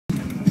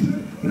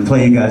to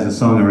play you guys a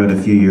song I wrote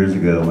a few years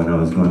ago when I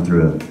was going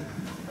through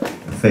a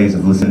phase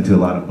of listening to a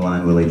lot of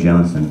Blind Willie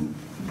Johnson.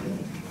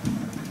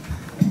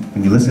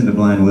 When you listen to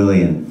Blind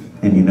Willie and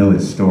you know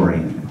his story,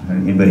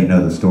 anybody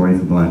know the story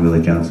for Blind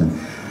Willie Johnson?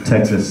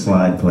 Texas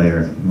slide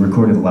player,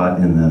 recorded a lot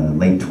in the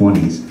late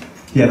 20s.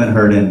 If you haven't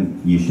heard him,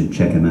 you should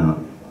check him out.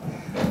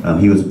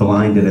 He was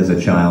blinded as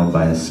a child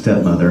by his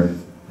stepmother,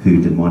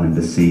 who didn't want him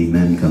to see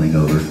men coming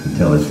over and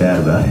tell his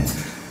dad about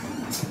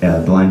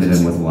it. Blinded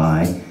him with a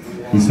lie.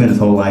 He spent his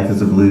whole life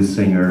as a blues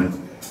singer,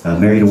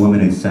 married a woman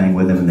who sang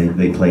with him, and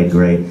they played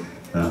great.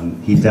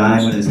 He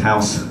died when his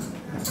house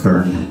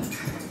burned,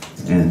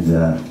 and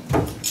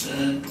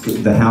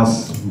the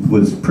house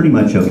was pretty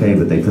much okay,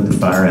 but they put the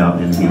fire out,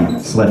 and he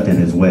slept in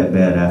his wet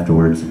bed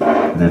afterwards,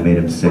 and that made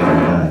him sick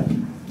and died.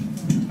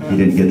 He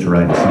didn't get to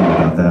write a song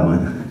about that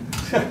one.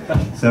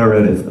 So I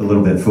wrote it a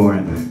little bit for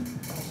him.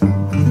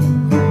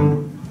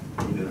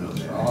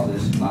 All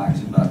this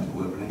mic's about to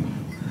whip me.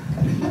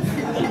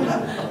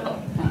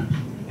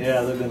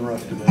 Yeah, they've been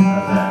rough today.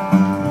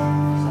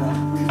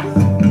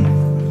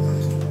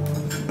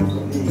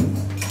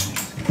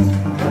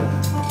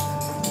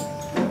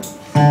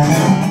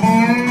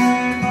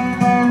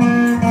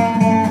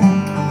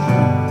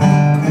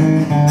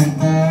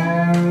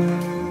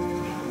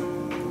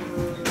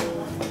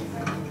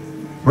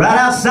 Right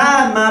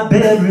outside my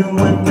bedroom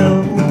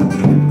window,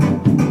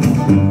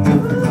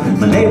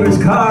 my neighbor's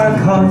car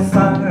caught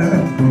fire.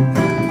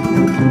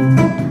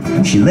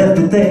 She left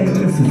it there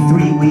for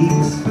 3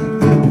 weeks.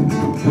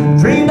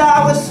 Dreamed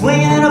I was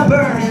swinging a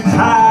burning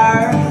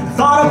tire.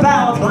 Thought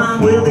about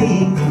Blind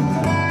Willie.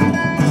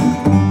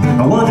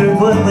 I wondered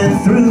what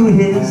went through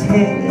his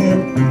head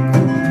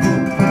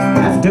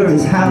after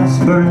his house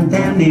burned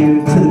damn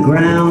near to the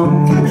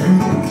ground.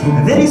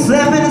 And then he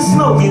slept in a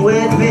smoky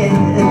wet bed,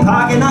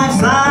 pocket knife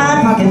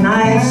slide, pocket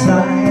knife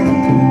slide.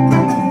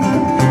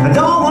 I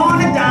don't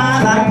want to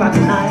die like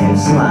pocket knife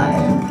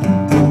slide.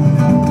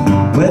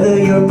 Whether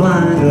you're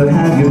blind or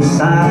have your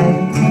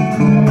sight,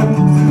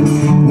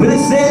 Willie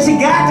says you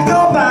got to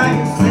go by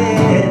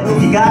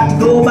yourself. You got to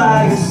go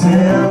by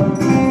yourself.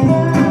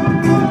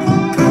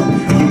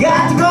 You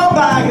got to go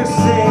by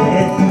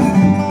yourself.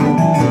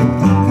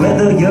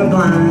 Whether you're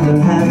blind or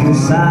have your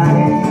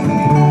sight.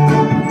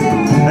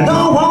 I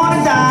don't want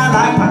to die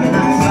like pocket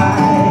knife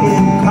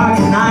slide,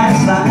 pocket knife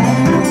slide.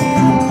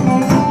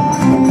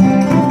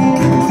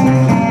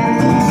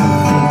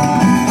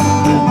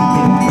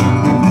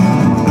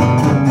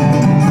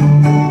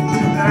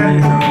 There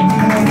you go.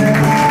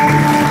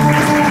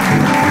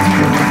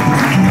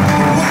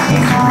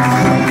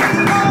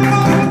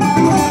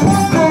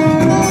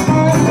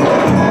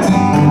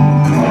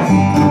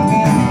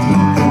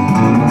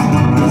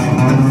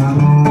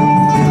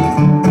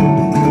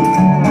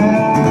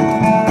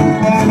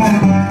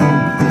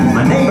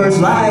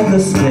 Like a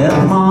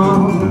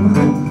stepmom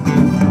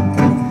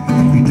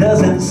who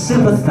doesn't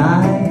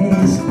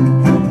sympathize,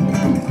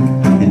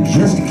 and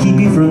just to keep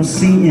you from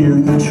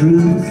seeing the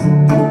truth,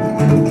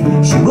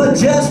 she would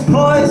just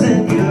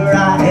poison your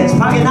eyes.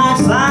 Pocket knife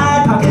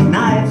slide, pocket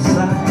knife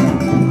slide.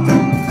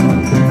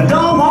 I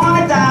don't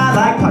want to die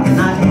like pocket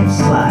knife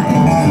slide.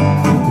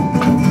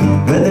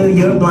 Whether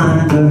you're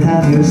blind or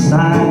have your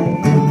sight,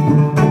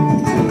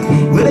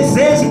 Willie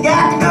says you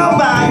got to go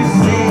by yourself.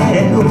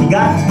 You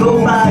got to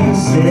go by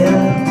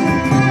yourself.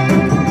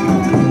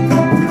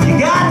 You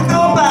got to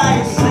go by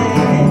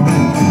yourself.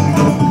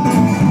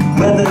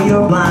 Whether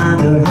you're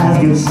blind or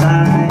have your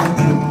sight.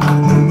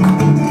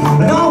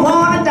 I don't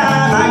want to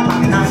die like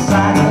pocket knife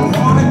slide. I don't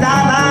want to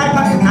die like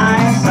pocket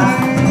knife slide.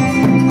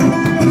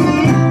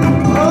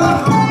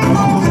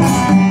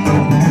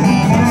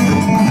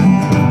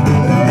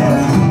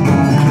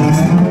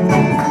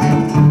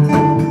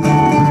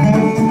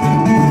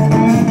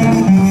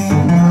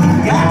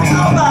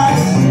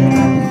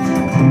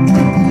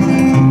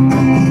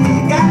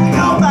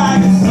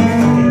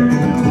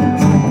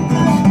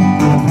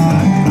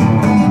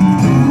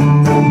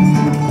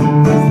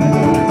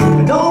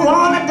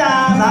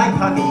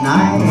 Pocket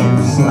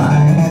knife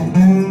slide.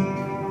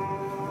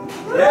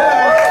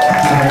 Yeah!